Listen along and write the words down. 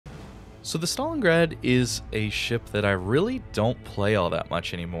So the Stalingrad is a ship that I really don't play all that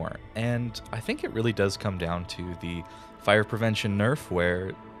much anymore, and I think it really does come down to the fire prevention nerf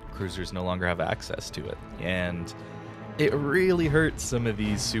where cruisers no longer have access to it. And it really hurts some of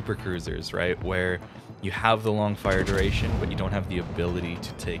these super cruisers, right, where you have the long fire duration, but you don't have the ability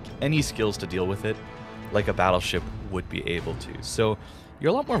to take any skills to deal with it like a battleship would be able to. So you're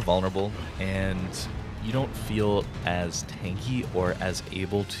a lot more vulnerable, and you don't feel as tanky or as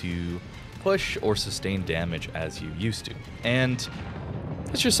able to push or sustain damage as you used to. And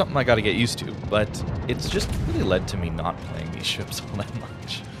it's just something I got to get used to, but it's just really led to me not playing these ships all that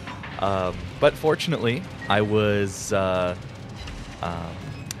much. But fortunately, I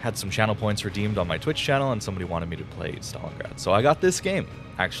had some channel points redeemed on my Twitch channel, and somebody wanted me to play Stalingrad. So I got this game,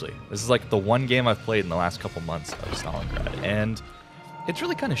 actually. This is like the one game I've played in the last couple months of Stalingrad, and it's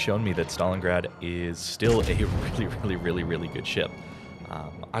really kind of shown me that Stalingrad is still a really good ship.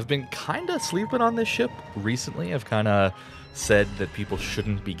 I've been kind of sleeping on this ship recently. I've kind of said that people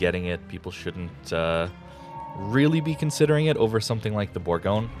shouldn't be getting it. People shouldn't really be considering it over something like the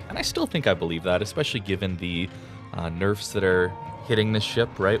Bourgogne. And I still think I believe that, especially given the nerfs that are hitting this ship,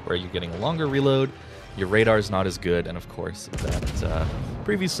 right? Where you're getting a longer reload, your radar's not as good, and of course that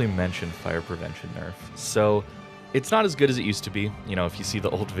previously mentioned fire prevention nerf. So it's not as good as it used to be. You know, if you see the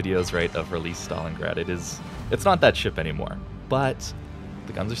old videos, right, of release Stalingrad, it's not that ship anymore. But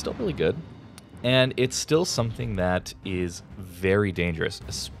the guns are still really good, and it's still something that is very dangerous,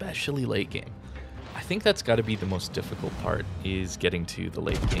 especially late game. I think that's got to be the most difficult part, is getting to the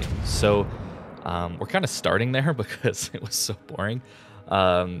late game. So we're kind of starting there because it was so boring.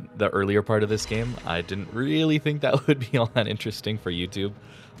 The earlier part of this game, I didn't really think that would be all that interesting for YouTube,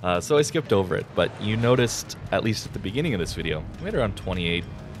 so I skipped over it. But you noticed, at least at the beginning of this video, we had around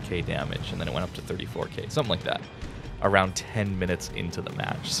 28k damage, and then it went up to 34k, something like that, around 10 minutes into the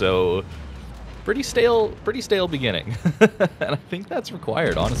match. So pretty stale beginning. And I think that's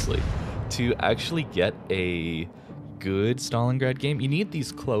required, honestly, to actually get a good Stalingrad game. You need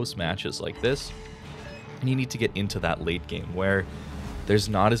these close matches like this, and you need to get into that late game where there's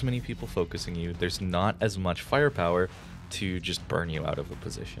not as many people focusing you, there's not as much firepower to just burn you out of a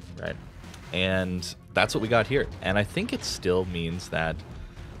position, right? And that's what we got here. And I think it still means that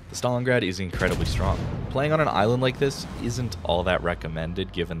the Stalingrad is incredibly strong. Playing on an island like this isn't all that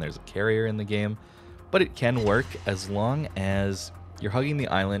recommended, given there's a carrier in the game, but it can work as long as you're hugging the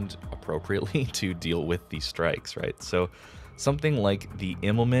island appropriately to deal with these strikes, right? So something like the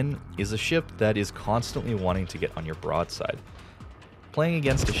Immelmann is a ship that is constantly wanting to get on your broadside. Playing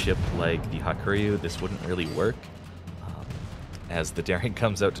against a ship like the Hakuryu, this wouldn't really work, as the Daring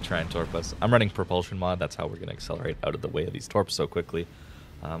comes out to try and torp us. I'm running propulsion mod, that's how we're going to accelerate out of the way of these torps so quickly.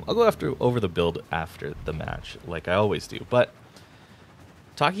 I'll go over the build after the match, like I always do. But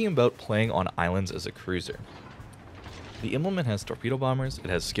talking about playing on islands as a cruiser, the Immelmann has torpedo bombers, it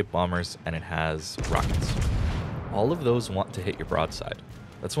has skip bombers, and it has rockets. All of those want to hit your broadside.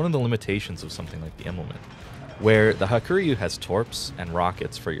 That's one of the limitations of something like the Immelmann, where the Hakuryu has torps and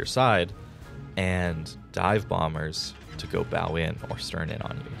rockets for your side, and dive bombers to go bow in or stern in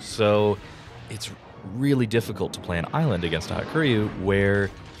on you. So it's really difficult to play an island against a Hakuryu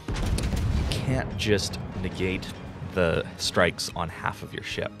where you can't just negate the strikes on half of your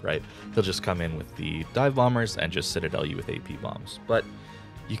ship, right? They'll just come in with the dive bombers and just citadel you with AP bombs. But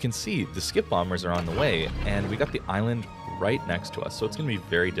you can see the skip bombers are on the way, and we got the island right next to us, so it's going to be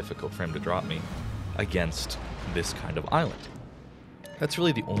very difficult for him to drop me against this kind of island. That's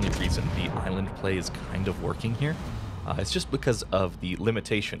really the only reason the island play is kind of working here. It's just because of the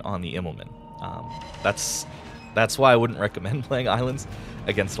limitation on the Immelmann. That's why I wouldn't recommend playing islands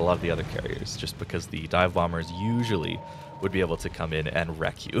against a lot of the other carriers, just because the dive bombers usually would be able to come in and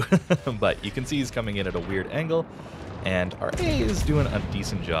wreck you. But you can see he's coming in at a weird angle, and our A is doing a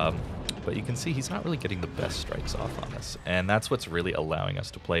decent job, but you can see he's not really getting the best strikes off on us, and that's what's really allowing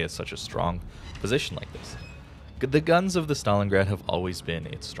us to play at such a strong position like this. The guns of the Stalingrad have always been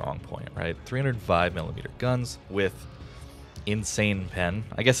its strong point, right? 305mm guns with insane pen.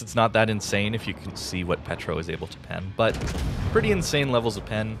 I guess it's not that insane if you can see what Petro is able to pen, but pretty insane levels of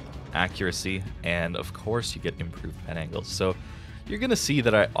pen, accuracy, and of course you get improved pen angles. So you're going to see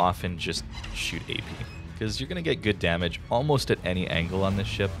that I often just shoot AP, because you're going to get good damage almost at any angle on this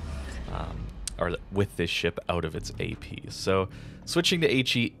ship, or with this ship out of its AP. So switching to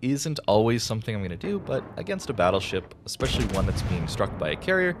HE isn't always something I'm going to do, but against a battleship, especially one that's being struck by a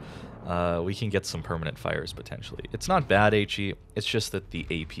carrier, we can get some permanent fires potentially. It's not bad HE, it's just that the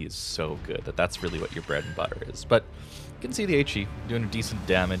AP is so good that that's really what your bread and butter is. But you can see the HE doing decent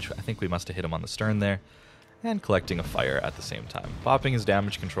damage. I think we must have hit him on the stern there. and collecting a fire at the same time. Popping his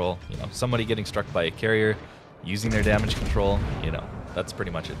damage control, you know, somebody getting struck by a carrier, using their damage control, you know, that's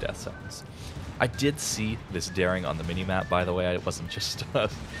pretty much a death sentence. I did see this daring on the minimap, by the way. I wasn't just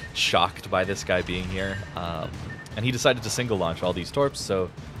shocked by this guy being here. And he decided to single launch all these torps, so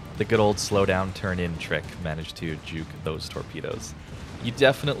the good old slow down, turn in trick managed to juke those torpedoes. You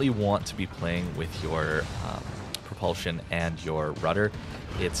definitely want to be playing with your propulsion and your rudder.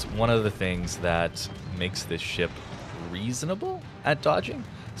 It's one of the things that makes this ship reasonable at dodging,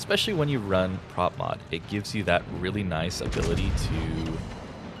 especially when you run prop mod. It gives you that really nice ability to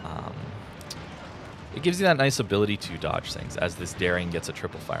dodge things, as this daring gets a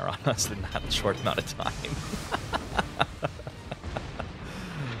triple fire on us in that short amount of time.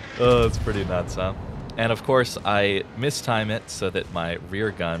 Oh, it's pretty nuts, huh? And of course, I mistime it so that my rear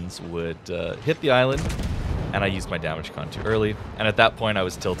guns would hit the island, and I used my damage con too early. And at that point, I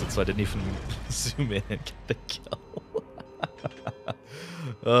was tilted, so I didn't even zoom in and get the kill.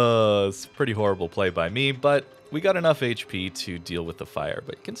 It's a pretty horrible play by me, but we got enough HP to deal with the fire.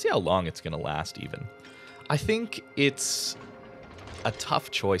 But you can see how long it's going to last even. I think it's a tough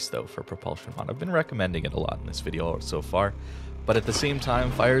choice, though, for propulsion mod. I've been recommending it a lot in this video so far, but at the same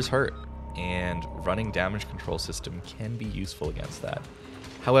time, fires hurt, and running damage control system can be useful against that.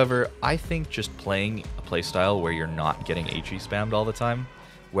 However, I think just playing a playstyle where you're not getting HE spammed all the time,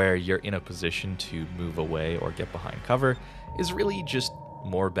 where you're in a position to move away or get behind cover, is really just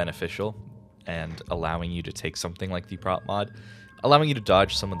more beneficial, and allowing you to take something like the prop mod, allowing you to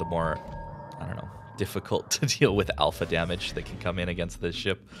dodge some of the more, I don't know, difficult to deal with alpha damage that can come in against this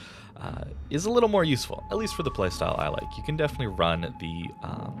ship, is a little more useful, at least for the playstyle I like. You can definitely run the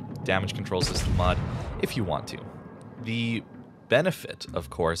damage control system mod if you want to. The benefit, of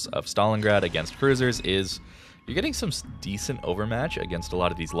course, of Stalingrad against cruisers is you're getting some decent overmatch against a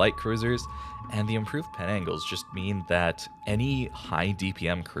lot of these light cruisers, and the improved pen angles just mean that any high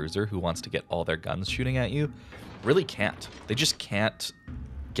DPM cruiser who wants to get all their guns shooting at you really can't. They just can't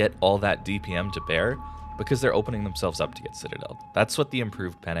get all that DPM to bear because they're opening themselves up to get citadelled. That's what the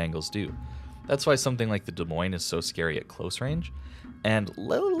improved pen angles do. That's why something like the Des Moines is so scary at close range, and a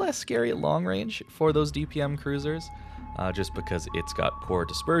little less scary at long range for those DPM cruisers, just because it's got poor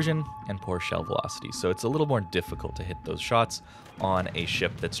dispersion and poor shell velocity. So it's a little more difficult to hit those shots on a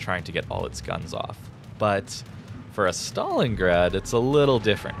ship that's trying to get all its guns off. But for a Stalingrad, it's a little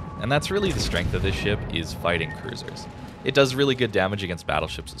different. And that's really the strength of this ship, is fighting cruisers. It does really good damage against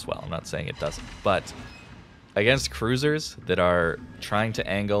battleships as well. I'm not saying it doesn't. But against cruisers that are trying to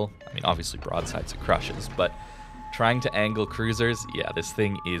angle, I mean, obviously broadsides it crushes, but trying to angle cruisers, yeah, this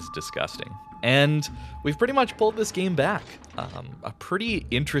thing is disgusting. And we've pretty much pulled this game back. A pretty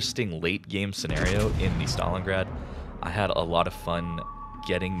interesting late game scenario in the Stalingrad. I had a lot of fun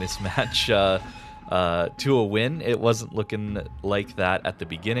getting this match to a win. It wasn't looking like that at the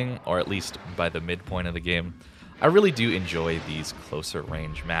beginning, or at least by the midpoint of the game. I really do enjoy these closer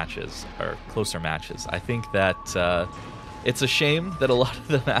range matches, or closer matches. I think that it's a shame that a lot of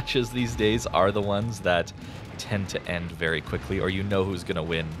the matches these days are the ones that tend to end very quickly, or you know who's going to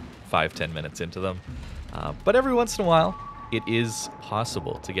win 5-10 minutes into them. But every once in a while, it is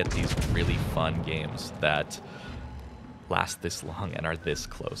possible to get these really fun games that last this long and are this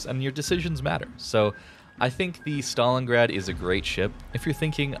close, and your decisions matter. So I think the Stalingrad is a great ship. If you're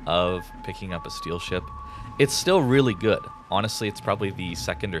thinking of picking up a steel ship, it's still really good. Honestly, it's probably the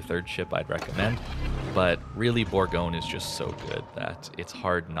second or third ship I'd recommend, but really Bourgogne is just so good that it's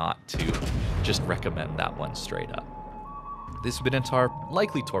hard not to just recommend that one straight up. This Minotaur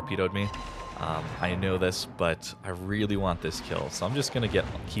likely torpedoed me. I know this, but I really want this kill, so I'm just going to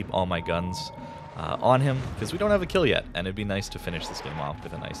keep all my guns on him, because we don't have a kill yet, and it'd be nice to finish this game off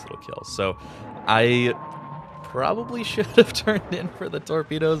with a nice little kill. So I probably should have turned in for the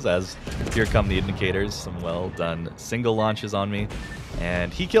torpedoes, as here come the indicators. Some well done single launches on me,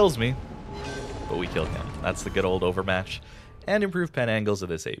 and he kills me, but we kill him. That's the good old overmatch and improved pen angles of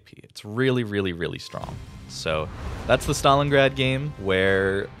this AP. It's really, really, really strong. So that's the Stalingrad game,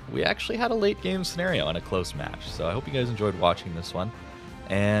 where we actually had a late game scenario and a close match. So I hope you guys enjoyed watching this one,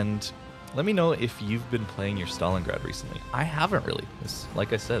 and let me know if you've been playing your Stalingrad recently. I haven't really.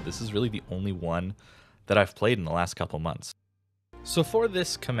 Like I said, this is really the only one that I've played in the last couple months. So for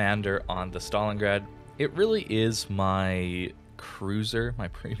this commander on the Stalingrad, it really is my cruiser, my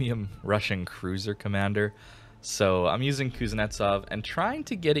premium Russian cruiser commander. So I'm using Kuznetsov and trying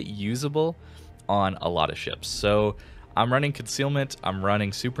to get it usable on a lot of ships. So I'm running Concealment, I'm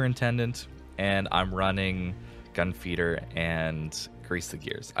running Superintendent, and I'm running Gunfeeder and Grease the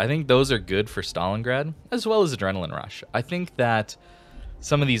Gears. I think those are good for Stalingrad, as well as Adrenaline Rush. I think that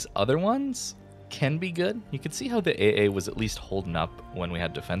some of these other ones can be good. You can see how the AA was at least holding up when we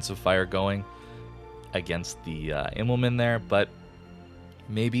had defensive fire going against the Immelmann there, but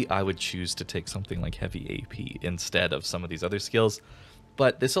maybe I would choose to take something like heavy AP instead of some of these other skills.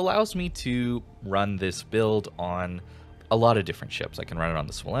 But this allows me to run this build on a lot of different ships. I can run it on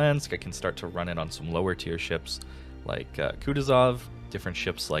the Smolensk, I can start to run it on some lower tier ships like Kutuzov, different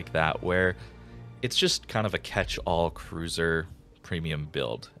ships like that, where it's just kind of a catch-all cruiser premium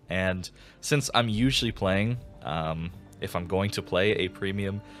build. And since I'm usually playing, if I'm going to play a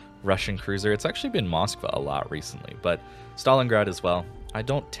premium Russian cruiser, it's actually been Moskva a lot recently, but Stalingrad as well. I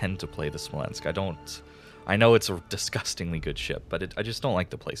don't tend to play the Smolensk. I know it's a disgustingly good ship, but I just don't like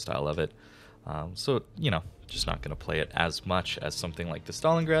the playstyle of it. So, you know, just not going to play it as much as something like the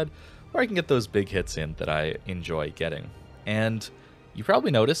Stalingrad, where I can get those big hits in that I enjoy getting. And you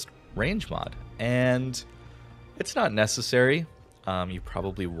probably noticed range mod, and it's not necessary. You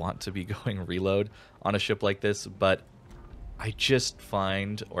probably want to be going reload on a ship like this, but I just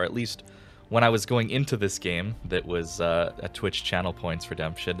find, or at least when I was going into this game that was at Twitch Channel Points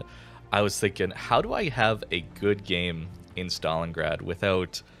Redemption, I was thinking, how do I have a good game in Stalingrad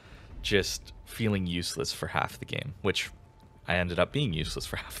without just feeling useless for half the game? Which I ended up being useless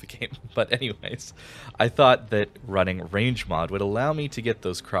for half the game. But anyways, I thought that running range mod would allow me to get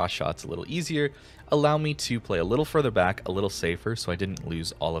those cross shots a little easier, allow me to play a little further back, a little safer, so I didn't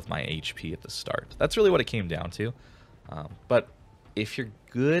lose all of my HP at the start. That's really what it came down to. But if you're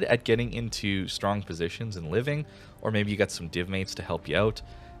good at getting into strong positions and living, or maybe you got some div mates to help you out,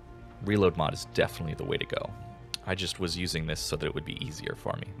 reload mod is definitely the way to go. I just was using this so that it would be easier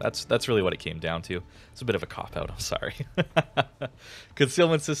for me. That's really what it came down to. It's a bit of a cop-out, I'm sorry.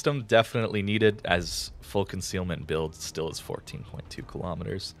 Concealment system definitely needed, as full concealment build still is 14.2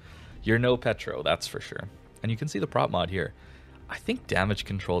 kilometers. You're no Petro, that's for sure. And you can see the prop mod here. I think damage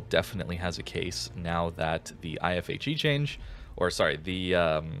control definitely has a case now that the IFHE change, or sorry,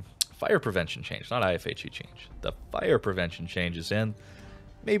 the fire prevention change, not IFHE change. The fire prevention change is in.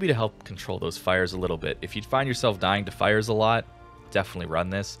 Maybe to help control those fires a little bit. If you find yourself dying to fires a lot, definitely run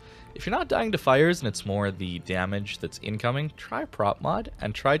this. If you're not dying to fires and it's more the damage that's incoming, try prop mod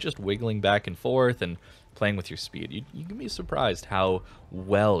and try just wiggling back and forth and playing with your speed. You can be surprised how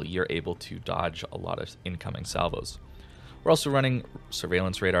well you're able to dodge a lot of incoming salvos. We're also running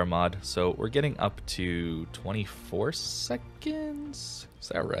surveillance radar mod, so we're getting up to 24 seconds. Is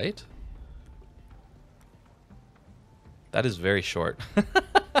that right? That is very short.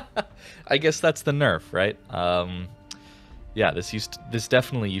 I guess that's the nerf, right? Yeah, this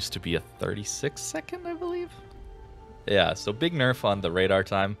definitely used to be a 36-second, I believe. Yeah, so big nerf on the radar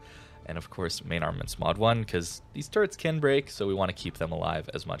time, and of course main armaments mod 1, because these turrets can break, so we want to keep them alive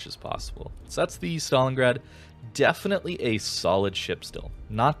as much as possible. So that's the Stalingrad. Definitely a solid ship still.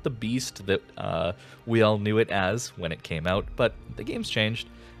 Not the beast that we all knew it as when it came out, but the game's changed.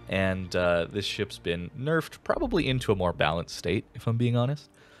 And this ship's been nerfed probably into a more balanced state, if I'm being honest.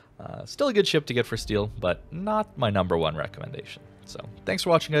 Still a good ship to get for steel, but not my #1 recommendation. So thanks for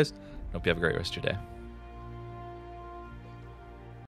watching, guys. Hope you have a great rest of your day.